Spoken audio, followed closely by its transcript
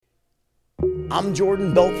I'm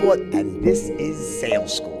Jordan Belfort, and this is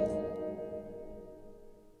Sales School.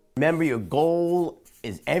 Remember, your goal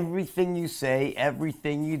is everything you say,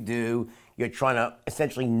 everything you do. You're trying to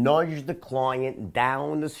essentially nudge the client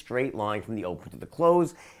down the straight line from the open to the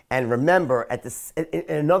close. And remember,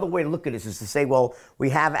 another way to look at this is to say, well, we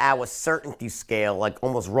have our certainty scale like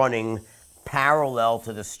almost running parallel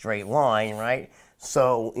to the straight line, right?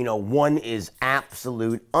 So, 1 is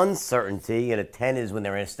absolute uncertainty, and a 10 is when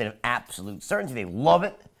they're in a state of absolute certainty. They love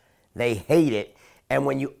it, they hate it. And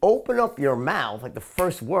when you open up your mouth, like the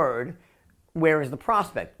first word, where is the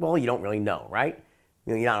prospect? Well, you don't really know, right?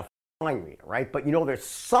 You're not a mind reader, right? But there's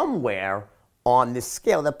somewhere on this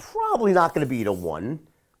scale they're probably not going to be the 1,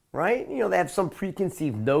 right? They have some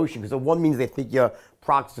preconceived notion, because the 1 means they think your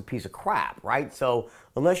product's a piece of crap, right? So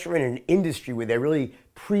unless you're in an industry where they're really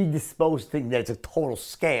predisposed to think that it's a total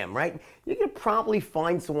scam, right? You can probably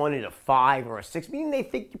find someone at a 5 or a 6, meaning they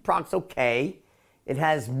think your product's okay, it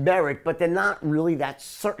has merit, but they're not really that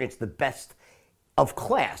certain it's the best of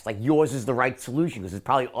class. Like yours is the right solution, because there's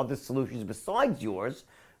probably other solutions besides yours,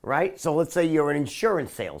 right? So let's say you're an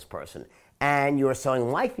insurance salesperson and you're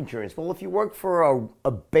selling life insurance. Well, if you work for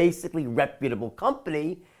a basically reputable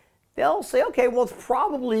company, they'll say, okay, well, it's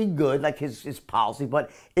probably good, like his policy, but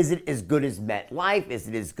is it as good as MetLife? Is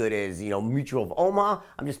it as good as, Mutual of Omaha?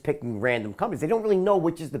 I'm just picking random companies. They don't really know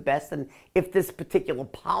which is the best, and if this particular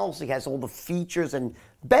policy has all the features and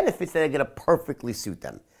benefits that are going to perfectly suit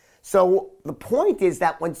them. So the point is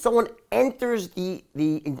that when someone enters the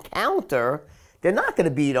encounter, they're not going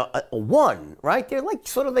to be a 1, right? They're like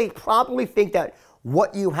they probably think that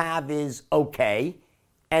what you have is okay,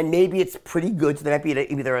 and maybe it's pretty good, so they might be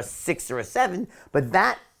either a 6 or a 7, but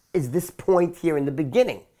that is this point here in the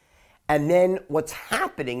beginning. And then what's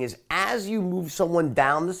happening is as you move someone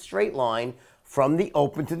down the straight line from the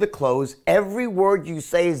open to the close, every word you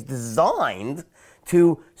say is designed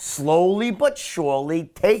to slowly but surely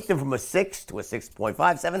take them from a 6 to a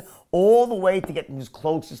 6.57, all the way to get them as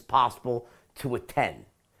close as possible to a 10.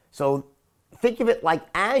 So think of it like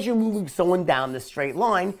as you're moving someone down the straight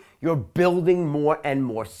line, you're building more and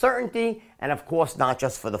more certainty, and of course, not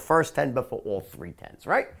just for the first 10, but for all 3 10s,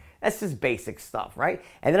 right? That's just basic stuff, right?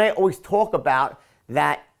 And then I always talk about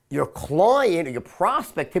that your client or your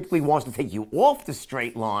prospect typically wants to take you off the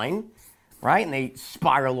straight line, right? And they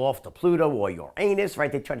spiral off to Pluto or Uranus,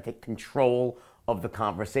 right? They try to take control of the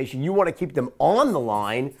conversation. You want to keep them on the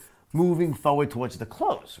line, moving forward towards the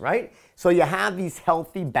close, right? So you have these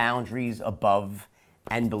healthy boundaries above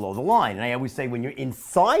and below the line. And I always say when you're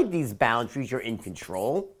inside these boundaries, you're in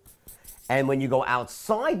control. And when you go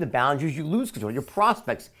outside the boundaries, you lose control. Your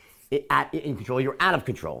prospects in control, you're out of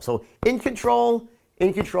control. So in control,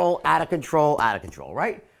 out of control,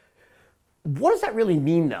 right? What does that really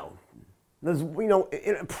mean, though?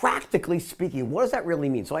 Practically speaking, what does that really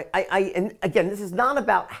mean? So and again, this is not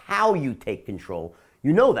about how you take control.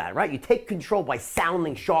 You know that, right? You take control by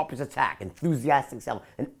sounding sharp as a tack, enthusiastic sound,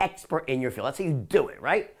 an expert in your field. That's how you do it,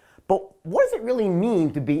 right? But what does it really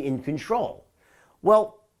mean to be in control?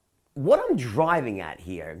 Well, what I'm driving at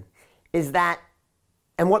here is that,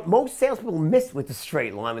 and what most salespeople miss with the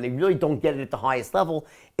straight line when they really don't get it at the highest level,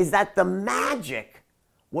 is that the magic,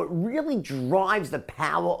 what really drives the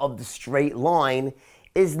power of the straight line,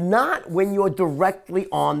 is not when you're directly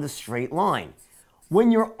on the straight line. When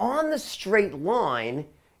you're on the straight line,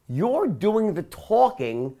 you're doing the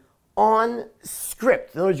talking on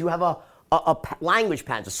script. In other words, you have a language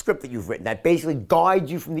pattern, a script that you've written that basically guides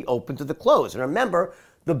you from the open to the close. And remember,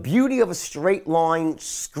 the beauty of a straight line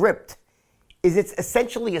script is it's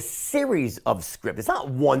essentially a series of script. It's not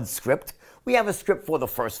one script. We have a script for the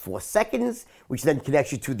first 4 seconds, which then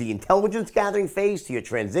connects you to the intelligence gathering phase, to your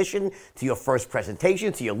transition, to your first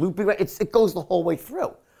presentation, to your looping. It goes the whole way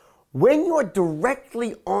through. When you're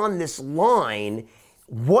directly on this line,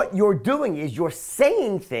 what you're doing is you're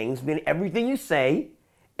saying things, meaning everything you say,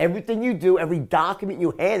 everything you do, every document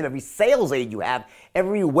you hand, every sales aid you have,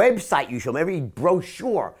 every website you show them, every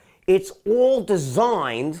brochure, it's all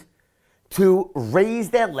designed to raise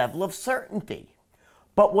their level of certainty.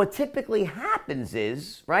 But what typically happens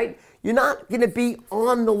is, right, you're not going to be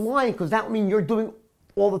on the line because that would mean you're doing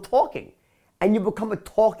all the talking and you become a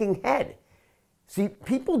talking head. See,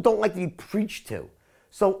 people don't like to be preached to.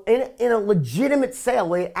 So in a legitimate sale, the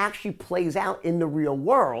way it actually plays out in the real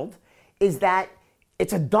world is that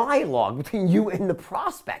it's a dialogue between you and the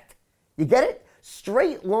prospect. You get it?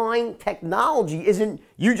 Straight line technology isn't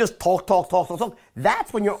you just talk.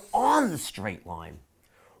 That's when you're on the straight line.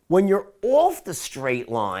 When you're off the straight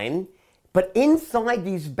line, but inside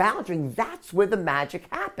these boundaries, that's where the magic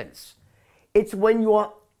happens. It's when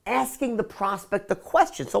you're asking the prospect the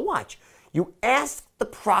question. So watch. You ask the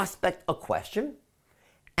prospect a question,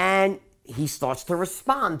 and he starts to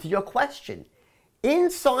respond to your question.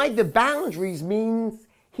 Inside the boundaries means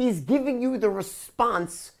he's giving you the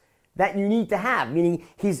response that you need to have, meaning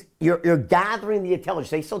you're gathering the intelligence.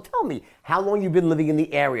 Say, so tell me, how long you've been living in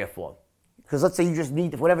the area for? Because let's say you just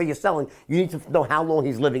need, whatever you're selling, you need to know how long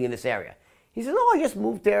he's living in this area. He says, oh, I just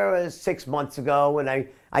moved there 6 months ago, and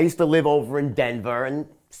I used to live over in Denver, and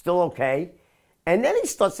still okay. And then he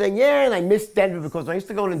starts saying, yeah, and I miss Denver because when I used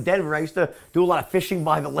to go to Denver, I used to do a lot of fishing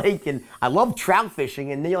by the lake, and I love trout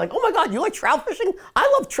fishing. And then you're like, oh my God, you like trout fishing?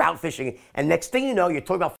 I love trout fishing. And next thing you know, you're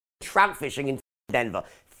talking about trout fishing in Denver,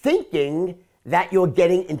 thinking that you're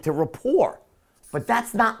getting into rapport. But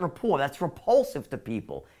that's not rapport, that's repulsive to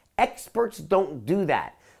people. Experts don't do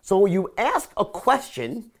that. So you ask a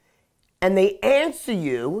question, and they answer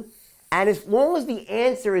you, and as long as the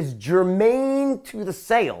answer is germane to the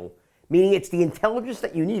sale, meaning it's the intelligence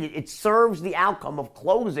that you needed, it serves the outcome of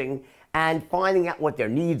closing and finding out what their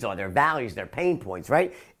needs are, their values, their pain points,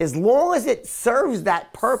 right? As long as it serves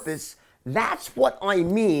that purpose, that's what I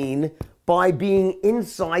mean by being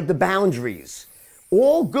inside the boundaries.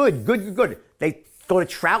 All good, good, good. They go to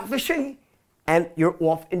trout fishing, and you're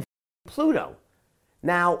off in Pluto.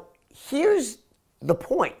 Now, here's the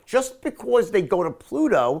point. Just because they go to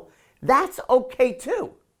Pluto, that's okay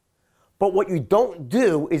too. But what you don't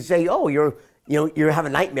do is say, oh, you have a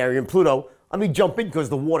nightmare, you're in Pluto, let me jump in because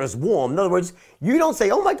the water's warm. In other words, you don't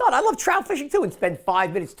say, oh my God, I love trout fishing too, and spend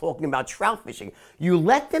 5 minutes talking about trout fishing. You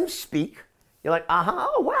let them speak. You're like,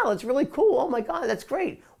 oh wow, that's really cool. Oh my God, that's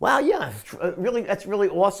great. Wow, yeah, really, that's really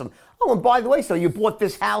awesome. Oh, and by the way, so you bought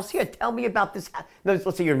this house here. Tell me about this house. No,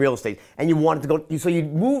 let's say you're in real estate and you wanted to go. So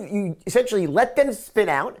you essentially let them spit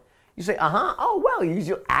out. You say, oh wow, you use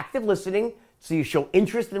your active listening. So you show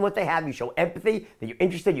interest in what they have. You show empathy, that you're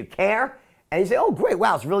interested, you care. And you say, oh great,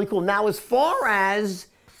 wow, it's really cool. Now as far as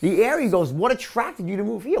the area goes, what attracted you to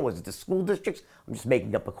move here? Was it the school districts? I'm just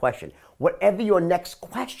making up a question. Whatever your next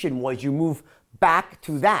question was, you move back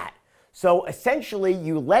to that. So essentially,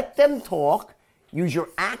 you let them talk, use your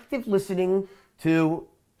active listening to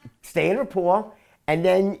stay in rapport, and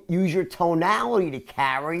then use your tonality to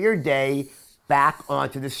carry your day back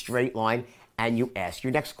onto the straight line, and you ask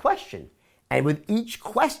your next question. And with each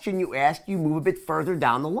question you ask, you move a bit further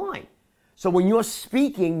down the line. So when you're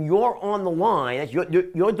speaking, you're on the line,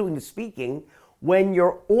 you're doing the speaking. When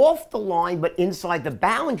you're off the line but inside the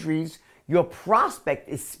boundaries, your prospect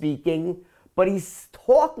is speaking, but he's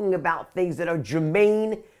talking about things that are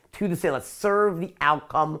germane to the sale, that serve the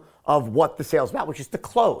outcome of what the sale is about, which is to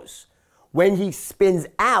close. When he spins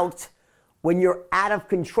out, when you're out of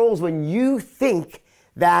control, is when you think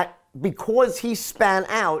that because he span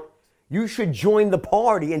out, you should join the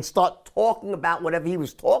party and start talking about whatever he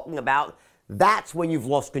was talking about. That's when you've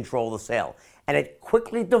lost control of the sale. And it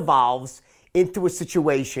quickly devolves into a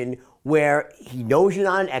situation where he knows you're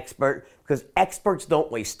not an expert, because experts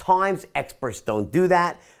don't waste time, experts don't do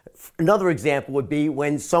that. Another example would be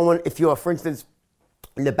when someone, if you're, for instance,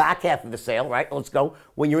 in the back half of the sale, right? Let's go,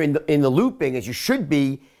 when you're in the looping, as you should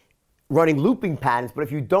be running looping patterns, but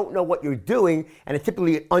if you don't know what you're doing, and it's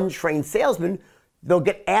typically an untrained salesman, they'll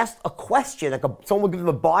get asked a question, like someone will give them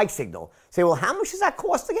a buy signal. Say, well, how much does that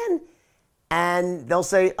cost again? And they'll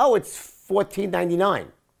say, oh, it's $14.99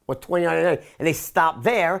 or $29.99. And they stop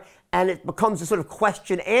there, and it becomes a sort of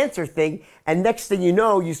question-answer thing. And next thing you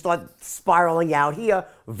know, you start spiraling out here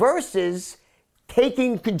versus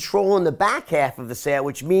taking control in the back half of the sale,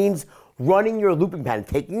 which means running your looping pattern,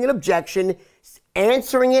 taking an objection,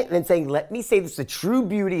 answering it, and then saying, let me say this. The true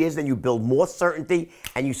beauty is that you build more certainty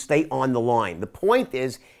and you stay on the line. The point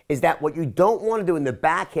is that what you don't want to do in the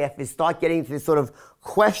back half is start getting into this sort of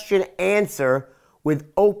question-answer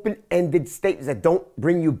with open-ended statements that don't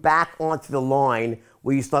bring you back onto the line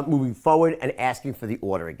where you start moving forward and asking for the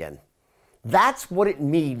order again. That's what it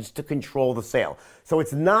means to control the sale. So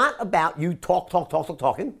it's not about you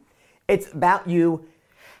talking. It's about you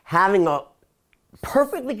having a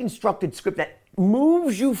perfectly constructed script that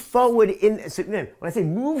moves you forward when I say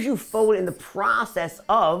moves you forward in the process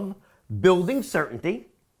of building certainty.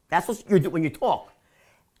 That's what you do when you talk.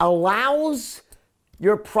 Allows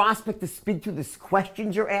your prospect to speak to the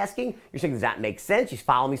questions you're asking. You're saying, does that make sense? You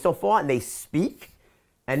follow me so far? And they speak.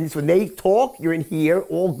 And it's when they talk, you're in here,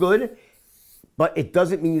 all good. But it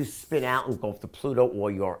doesn't mean you spin out and go to Pluto or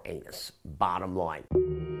your anus. Bottom line.